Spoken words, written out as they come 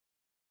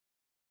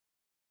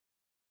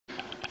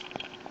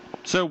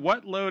So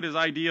what load is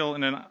ideal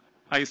in an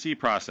IC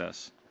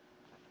process?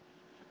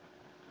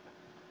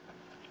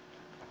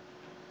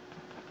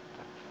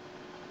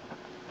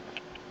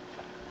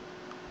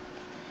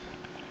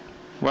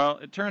 Well,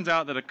 it turns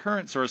out that a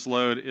current source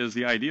load is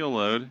the ideal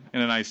load in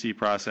an IC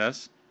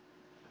process.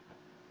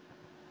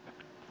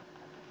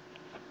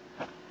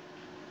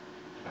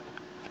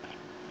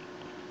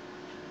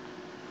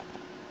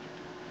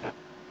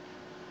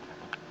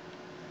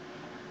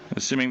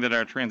 Assuming that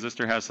our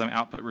transistor has some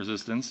output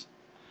resistance.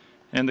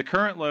 And the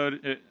current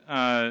load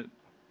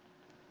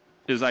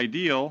is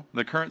ideal,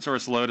 the current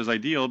source load is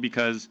ideal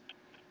because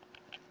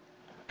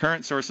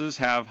current sources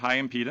have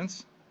high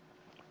impedance.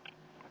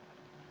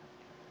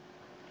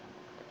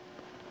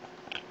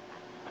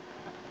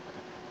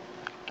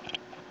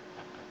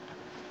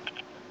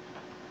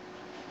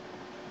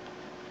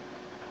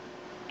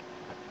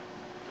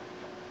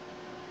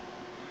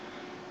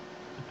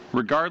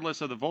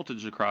 Regardless of the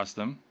voltage across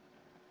them.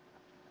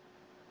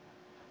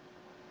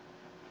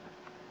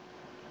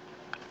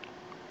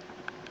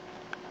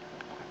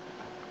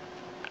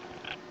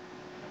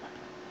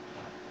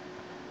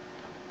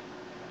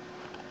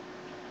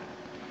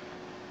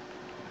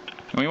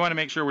 And we want to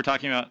make sure we're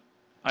talking about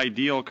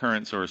ideal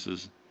current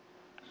sources.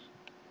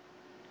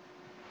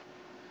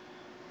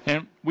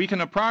 And we can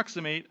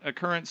approximate a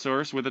current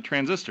source with a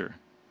transistor.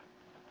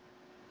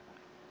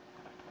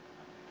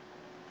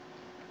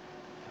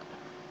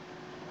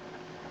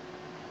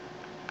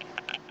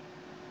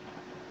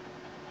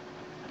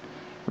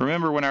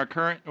 Remember, when our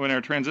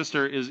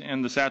transistor is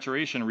in the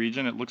saturation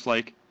region, it looks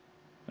like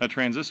a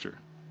transistor.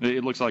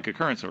 It looks like a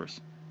current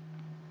source.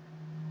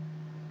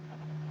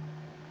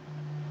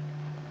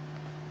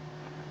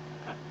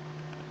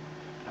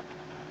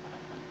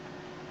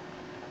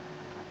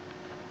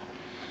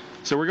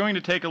 So we're going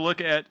to take a look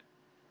at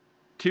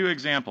two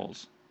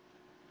examples.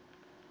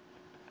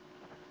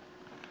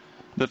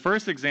 The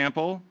first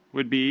example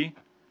would be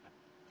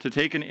to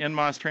take an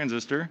NMOS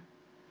transistor,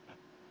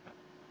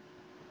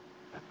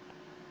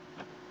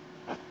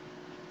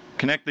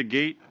 connect the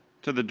gate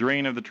to the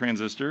drain of the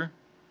transistor,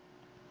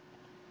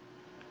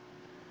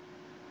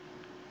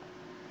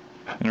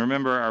 and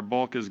remember our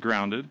bulk is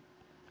grounded,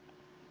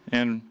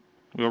 and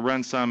we'll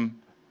run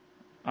some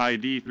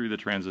ID through the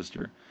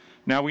transistor.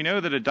 Now we know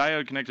that a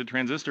diode connected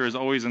transistor is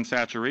always in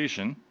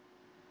saturation,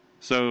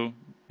 so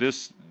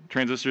this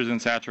transistor is in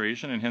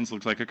saturation and hence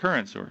looks like a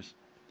current source.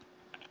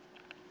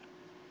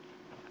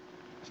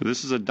 So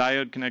this is a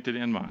diode connected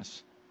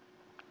NMOS.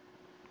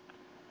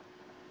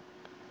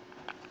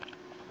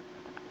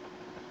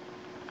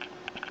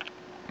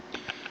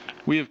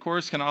 We of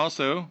course can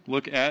also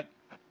look at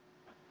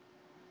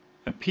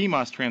a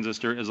PMOS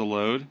transistor as a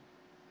load,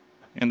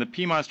 and the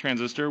PMOS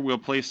transistor will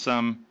place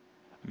some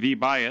V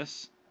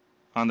bias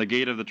on the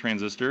gate of the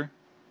transistor.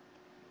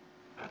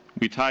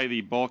 We tie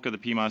the bulk of the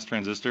PMOS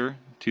transistor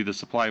to the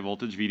supply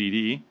voltage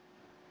VDD,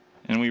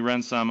 and we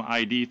run some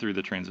ID through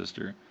the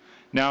transistor.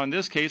 Now in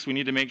this case we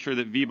need to make sure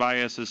that V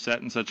bias is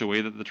set in such a way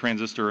that the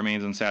transistor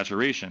remains in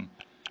saturation,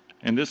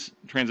 and this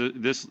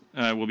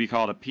will be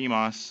called a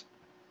PMOS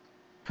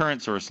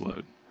current source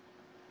load.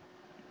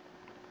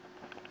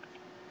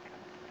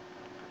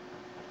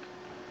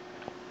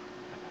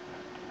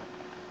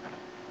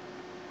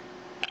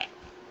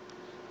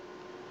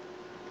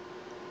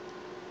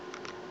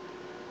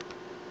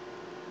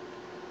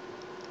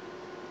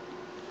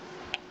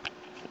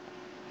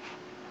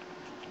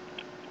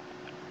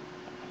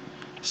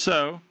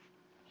 So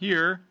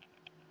here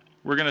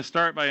we're going to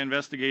start by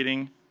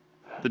investigating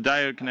the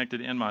diode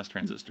connected NMOS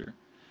transistor.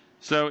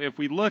 So if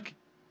we look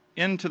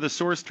into the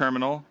source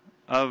terminal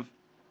of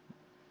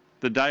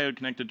the diode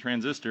connected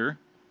transistor,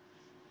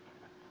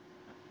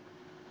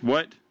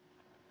 what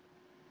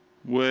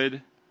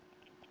would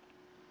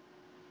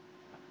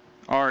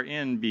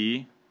Rn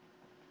be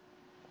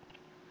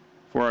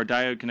for our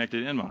diode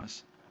connected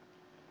NMOS?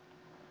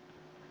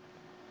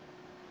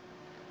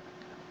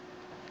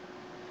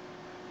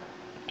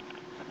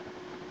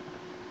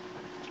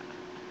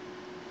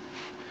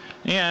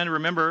 And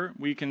remember,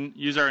 we can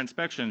use our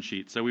inspection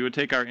sheet. So we would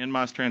take our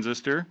NMOS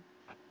transistor,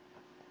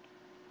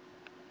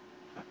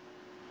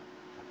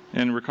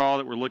 and recall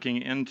that we're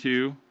looking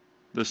into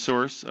the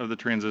source of the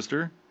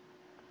transistor.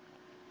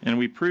 And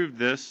we proved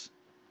this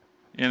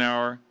in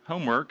our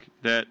homework,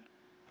 that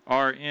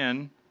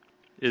Rn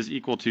is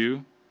equal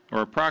to,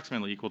 or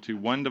approximately equal to,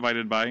 1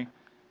 divided by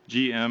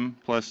Gm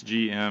plus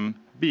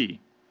Gmb.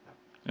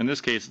 In this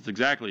case, it's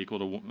exactly equal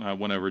to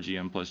 1 over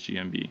Gm plus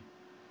Gmb.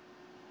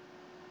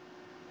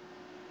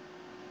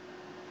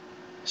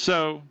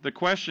 So the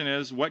question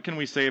is, what can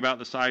we say about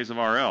the size of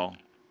RL,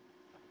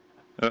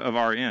 of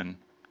Rn?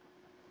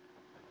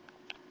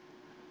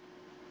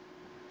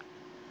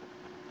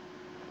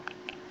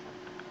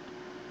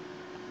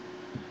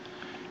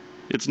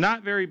 It's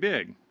not very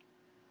big.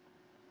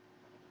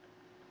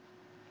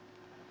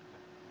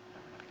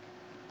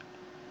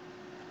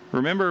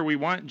 Remember, we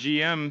want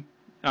Gm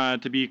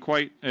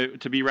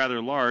to be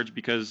rather large,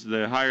 because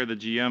the higher the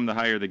Gm, the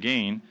higher the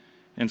gain,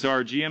 and so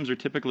our Gms are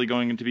typically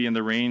going to be in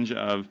the range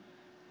of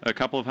a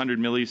couple of hundred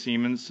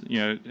millisiemens,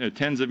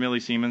 tens of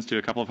millisiemens to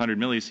a couple of hundred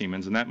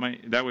millisiemens, and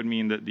that would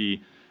mean that the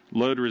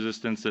load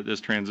resistance that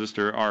this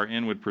transistor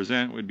Rn would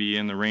present would be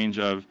in the range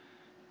of,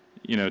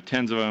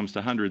 tens of ohms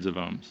to hundreds of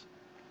ohms.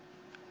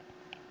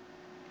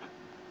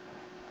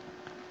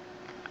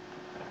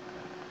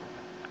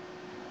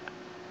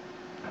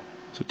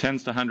 So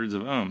tens to hundreds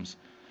of ohms.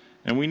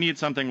 And we need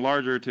something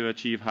larger to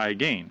achieve high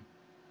gain.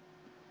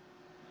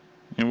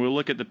 And we'll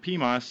look at the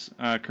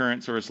PMOS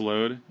current source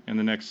load in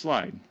the next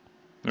slide,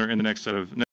 or in the next set of